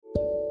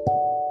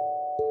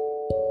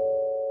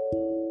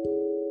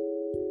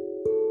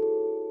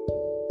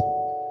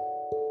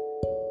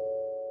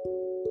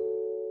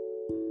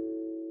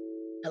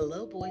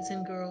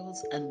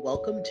girls, and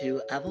welcome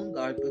to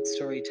Avant-Garde Book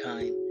Story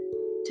Time.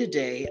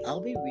 Today, I'll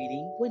be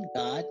reading When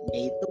God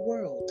Made the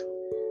World.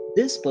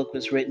 This book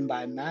was written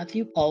by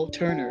Matthew Paul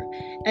Turner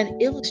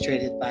and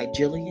illustrated by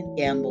Gillian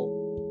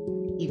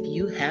Gamble. If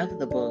you have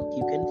the book,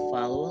 you can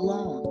follow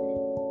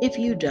along. If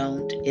you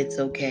don't, it's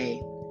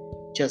okay.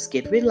 Just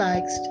get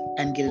relaxed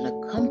and get in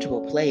a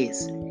comfortable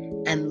place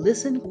and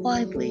listen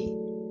quietly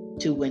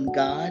to When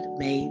God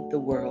Made the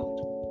World.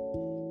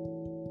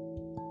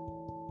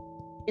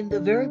 In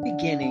the very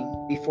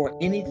beginning, before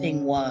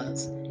anything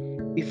was,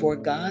 before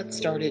God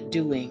started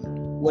doing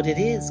what it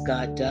is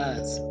God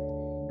does,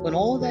 when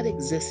all that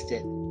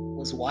existed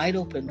was wide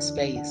open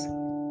space,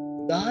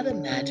 God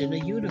imagined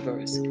a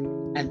universe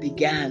and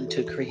began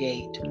to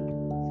create.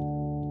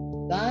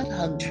 God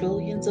hung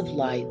trillions of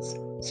lights,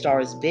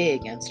 stars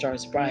big and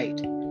stars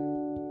bright.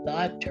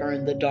 God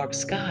turned the dark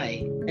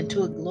sky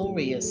into a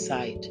glorious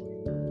sight.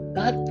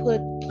 God put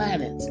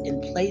planets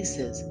in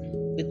places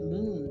with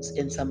moons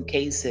in some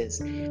cases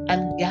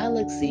and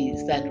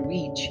galaxies that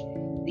reach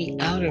the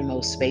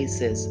outermost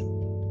spaces.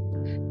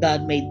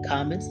 God made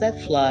comets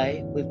that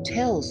fly with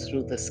tails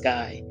through the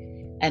sky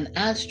and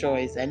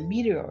asteroids and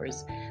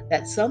meteors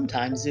that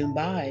sometimes zoom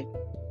by.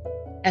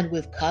 And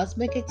with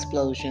cosmic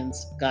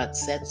explosions, God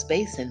set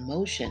space in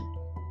motion,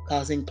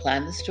 causing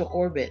planets to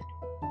orbit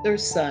their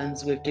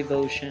suns with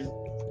devotion.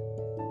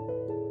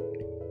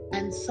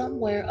 And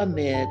somewhere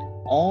amid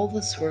all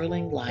the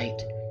swirling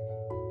light,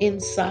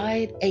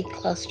 inside a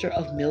cluster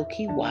of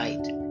milky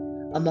white,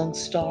 among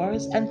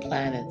stars and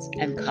planets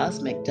and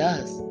cosmic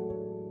dust,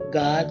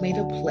 God made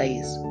a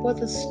place for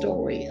the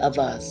story of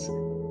us.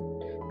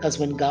 Because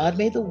when God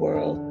made the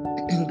world,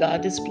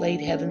 God displayed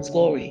heaven's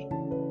glory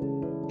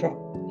for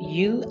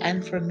you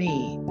and for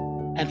me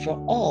and for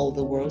all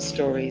the world's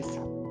stories.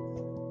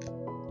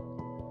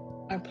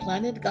 Our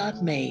planet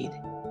God made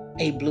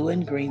a blue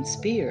and green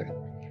sphere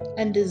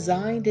and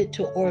designed it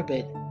to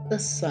orbit the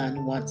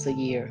sun once a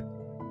year.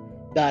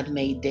 God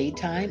made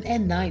daytime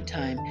and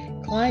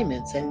nighttime,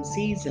 climates and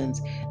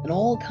seasons, and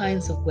all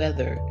kinds of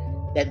weather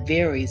that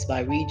varies by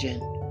region.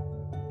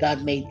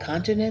 God made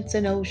continents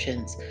and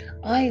oceans,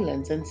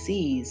 islands and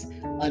seas,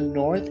 a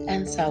north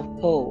and south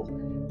pole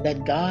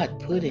that God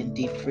put in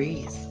deep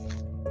freeze.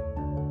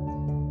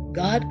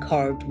 God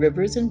carved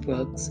rivers and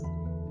brooks,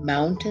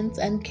 mountains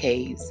and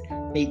caves,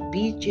 made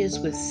beaches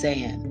with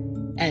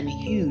sand and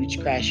huge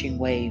crashing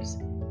waves.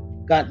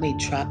 God made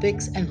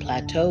tropics and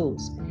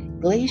plateaus,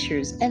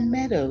 glaciers and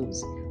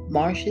meadows,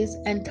 marshes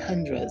and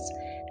tundras,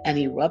 and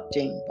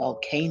erupting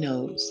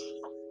volcanoes.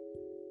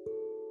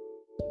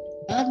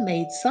 God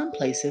made some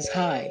places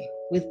high,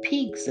 with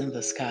peaks in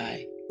the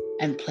sky,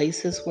 and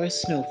places where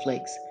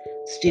snowflakes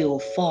still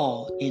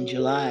fall in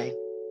July.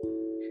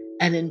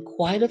 And in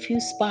quite a few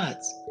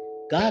spots,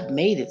 God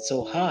made it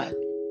so hot.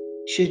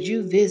 Should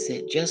you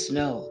visit, just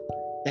know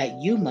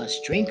that you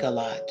must drink a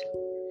lot.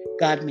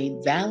 God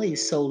made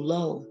valleys so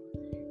low,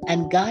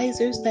 and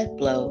geysers that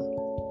blow,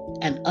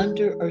 and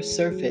under Earth's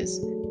surface,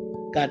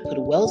 God put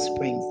well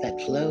springs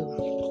that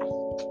flow.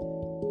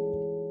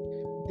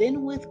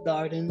 Then with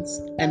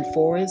gardens and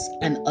forests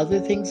and other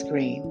things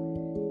green,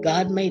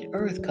 God made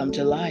earth come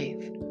to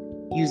life,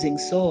 using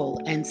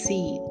soil and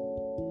seed.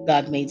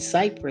 God made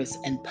cypress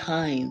and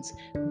pines,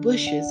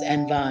 bushes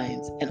and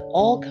vines, and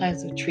all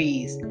kinds of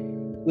trees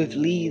with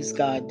leaves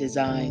God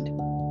designed.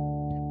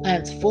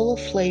 Plants full of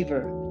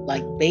flavor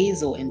like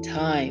basil and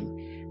thyme,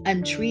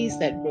 and trees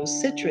that grow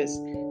citrus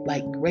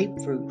like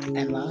grapefruit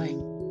and lime.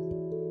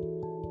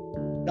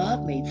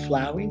 God made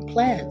flowering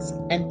plants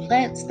and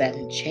plants that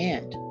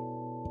enchant.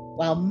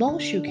 While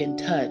most you can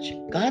touch,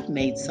 God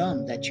made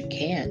some that you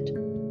can't.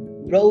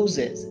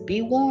 Roses,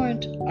 be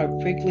warned, are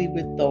prickly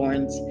with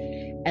thorns,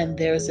 and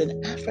there's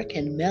an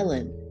African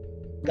melon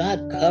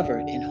God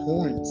covered in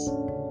horns.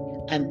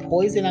 And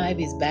poison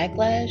ivy's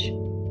backlash,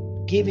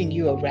 giving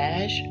you a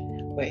rash.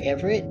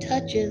 Wherever it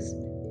touches,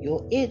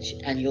 you'll itch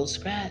and you'll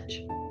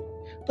scratch.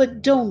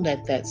 But don't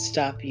let that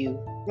stop you.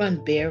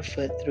 Run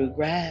barefoot through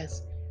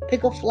grass.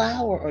 Pick a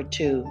flower or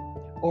two,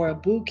 or a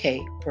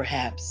bouquet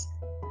perhaps.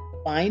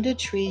 Find a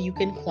tree you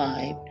can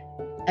climb,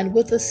 and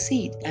with a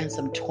seat and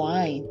some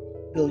twine,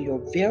 build your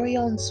very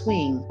own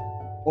swing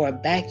or a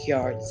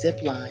backyard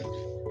zip line.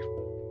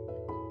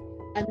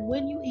 And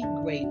when you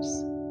eat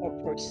grapes or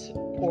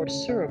pour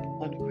syrup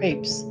on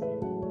crepes,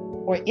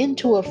 or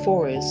into a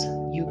forest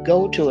you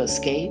go to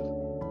escape,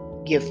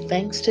 give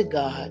thanks to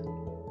God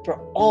for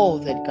all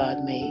that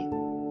God made,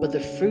 for the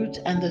fruit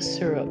and the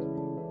syrup,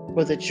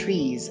 for the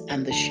trees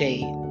and the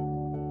shade.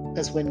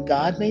 Because when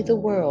God made the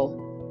world,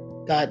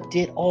 God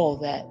did all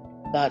that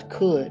God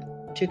could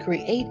to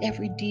create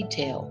every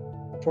detail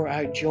for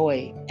our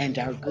joy and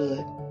our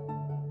good.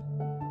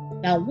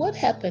 Now, what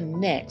happened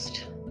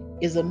next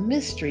is a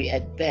mystery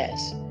at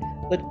best,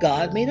 but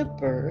God made a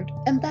bird,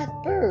 and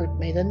that bird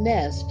made a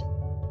nest.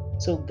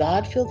 So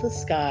God filled the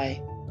sky,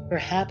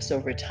 perhaps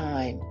over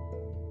time,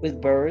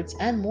 with birds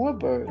and more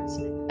birds,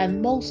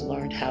 and most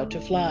learned how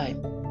to fly.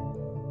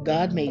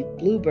 God made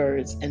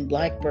bluebirds and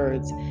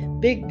blackbirds,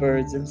 big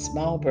birds and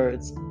small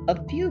birds,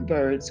 a few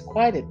birds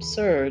quite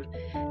absurd,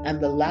 and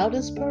the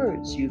loudest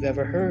birds you've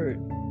ever heard.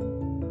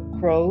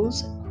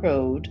 Crows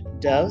crowed,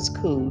 doves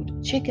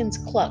cooed, chickens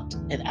clucked,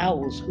 and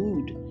owls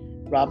hooed.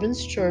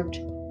 Robins chirped,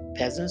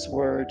 peasants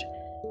whirred.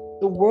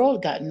 The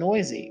world got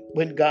noisy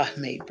when God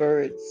made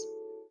birds.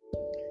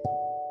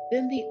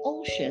 Then the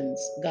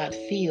oceans got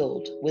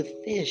filled with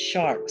fish,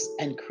 sharks,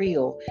 and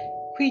krill,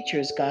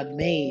 creatures God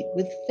made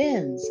with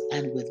fins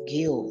and with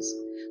gills,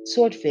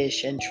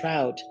 swordfish and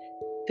trout,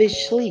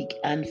 fish sleek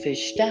and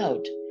fish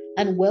stout,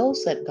 and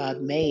whales that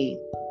God made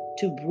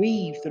to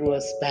breathe through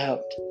a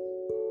spout.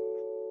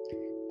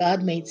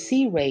 God made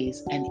sea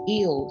rays and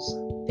eels,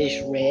 fish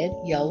red,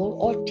 yellow,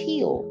 or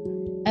teal,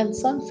 and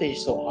some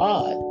fish so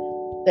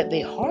odd that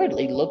they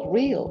hardly look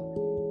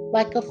real,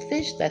 like a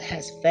fish that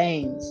has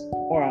fangs,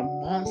 or a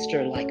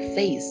monster-like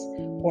face,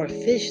 or a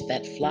fish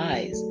that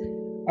flies,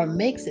 or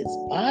makes its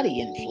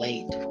body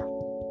inflate.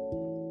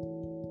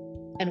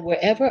 And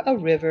wherever a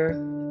river,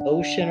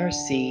 ocean, or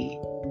sea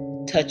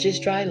touches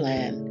dry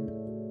land,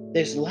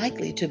 there's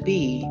likely to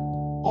be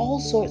all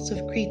sorts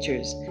of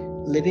creatures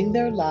living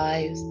their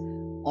lives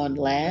on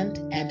land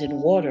and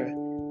in water.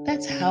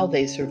 That's how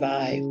they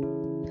survive,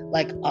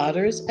 like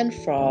otters and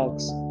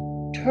frogs,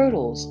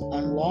 turtles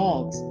on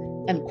logs,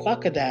 and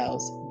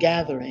crocodiles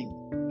gathering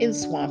in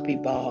swampy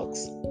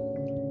bogs.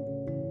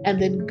 And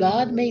then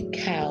God made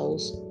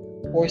cows,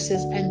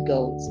 horses, and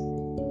goats,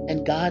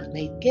 and God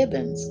made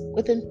gibbons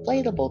with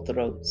inflatable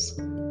throats.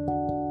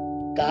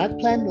 God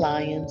planned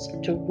lions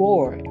to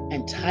roar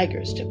and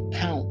tigers to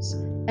pounce,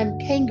 and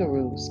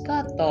kangaroos,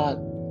 God thought,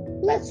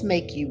 let's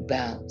make you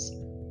bounce.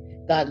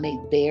 God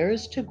made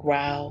bears to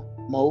growl,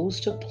 moles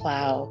to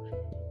plow,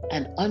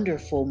 and under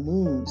full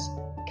moons,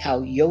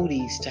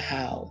 coyotes to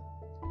howl.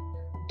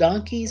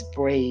 Donkeys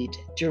brayed,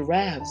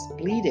 giraffes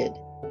bleated,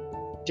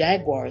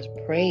 jaguars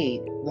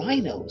prayed,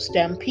 rhinos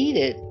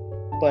stampeded,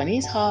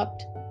 bunnies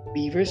hopped,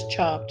 beavers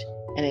chopped,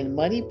 and in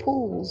muddy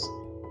pools,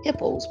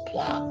 hippos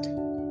plopped.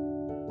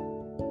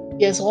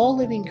 Yes, all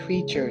living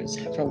creatures,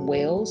 from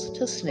whales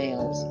to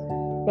snails,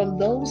 from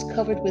those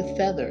covered with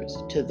feathers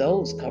to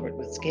those covered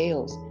with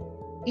scales,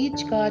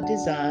 each God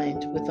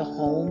designed with a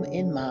home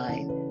in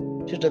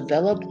mind to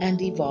develop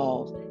and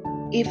evolve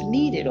if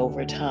needed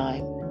over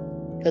time.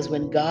 Because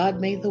when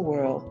God made the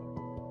world,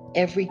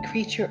 every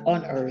creature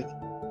on earth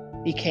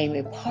became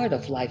a part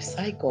of life's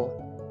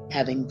cycle,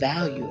 having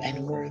value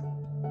and worth.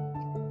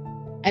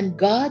 And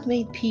God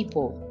made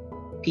people,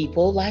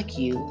 people like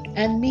you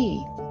and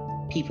me,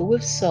 people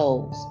with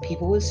souls,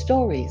 people with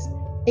stories,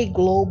 a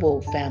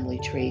global family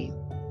tree.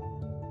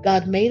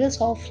 God made us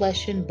all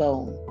flesh and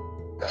bone,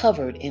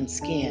 covered in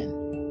skin,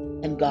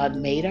 and God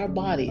made our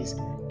bodies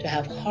to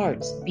have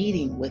hearts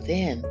beating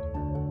within.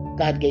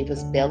 God gave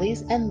us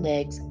bellies and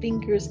legs,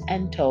 fingers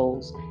and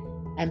toes,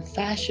 and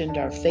fashioned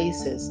our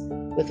faces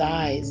with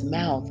eyes,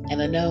 mouth,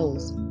 and a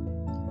nose.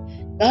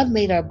 God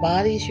made our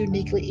bodies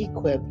uniquely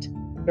equipped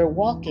for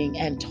walking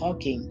and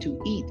talking, to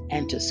eat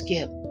and to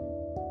skip.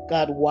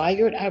 God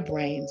wired our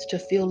brains to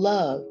feel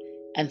love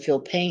and feel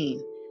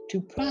pain,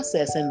 to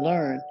process and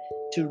learn,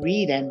 to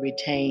read and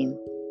retain.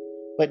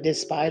 But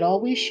despite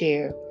all we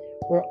share,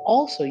 we're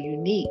also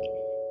unique.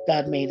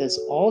 God made us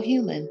all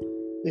human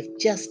with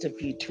just a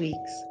few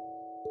tweaks.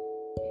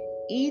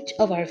 Each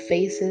of our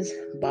faces,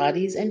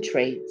 bodies, and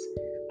traits,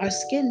 our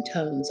skin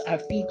tones, our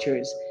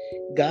features,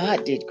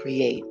 God did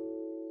create.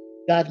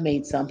 God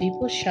made some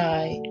people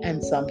shy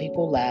and some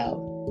people loud,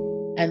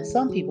 and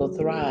some people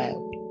thrive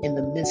in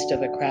the midst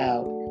of a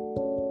crowd.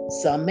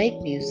 Some make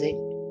music,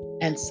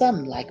 and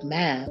some like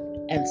math,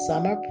 and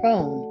some are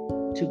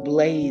prone to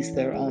blaze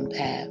their own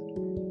path.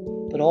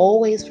 But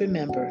always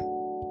remember,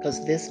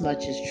 because this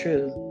much is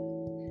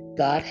true,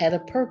 God had a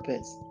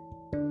purpose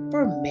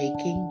for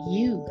making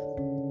you.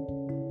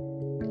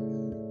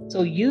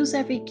 So use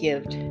every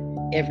gift,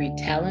 every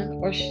talent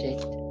or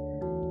shift.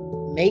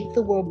 Make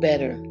the world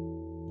better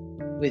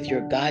with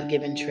your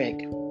God-given trick.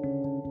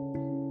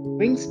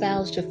 Bring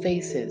smiles to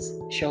faces,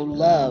 show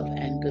love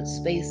and good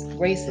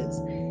graces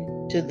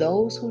to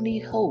those who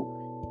need hope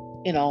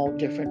in all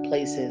different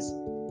places.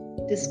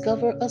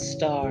 Discover a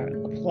star,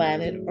 a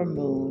planet or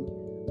moon,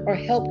 or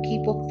help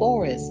keep a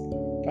forest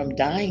from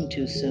dying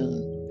too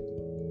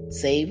soon.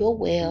 Save a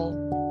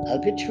whale,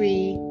 hug a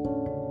tree,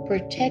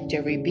 protect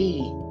every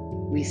bee,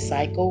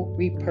 recycle,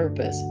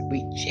 repurpose,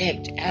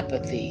 reject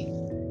apathy.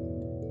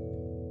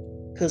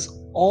 Because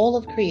all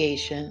of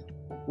creation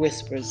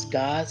whispers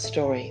God's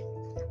story,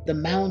 the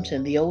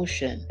mountain, the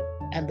ocean,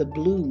 and the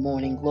blue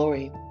morning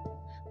glory,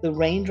 the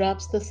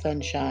raindrops, the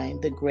sunshine,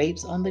 the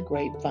grapes on the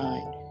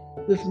grapevine.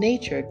 With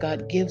nature,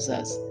 God gives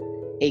us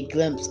a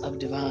glimpse of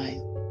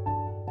divine.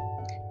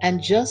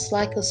 And just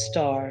like a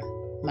star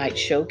might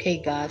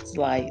showcase God's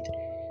light,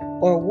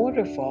 or a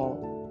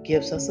waterfall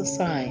gives us a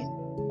sign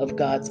of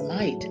God's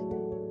might,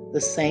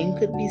 the same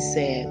could be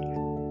said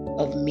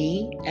of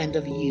me and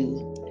of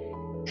you.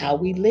 How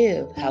we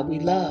live, how we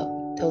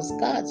love, tells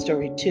God's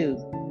story too.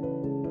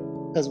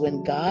 Because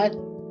when God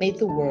made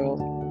the world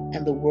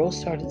and the world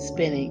started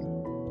spinning,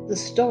 the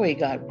story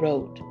God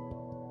wrote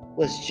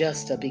was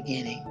just a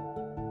beginning.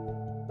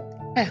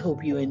 I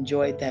hope you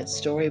enjoyed that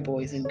story,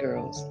 boys and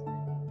girls.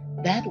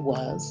 That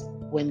was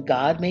When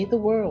God Made the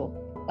World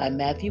by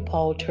Matthew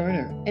Paul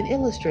Turner and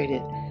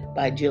illustrated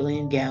by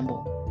Gillian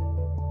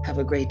Gamble. Have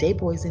a great day,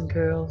 boys and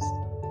girls.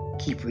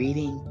 Keep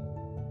reading.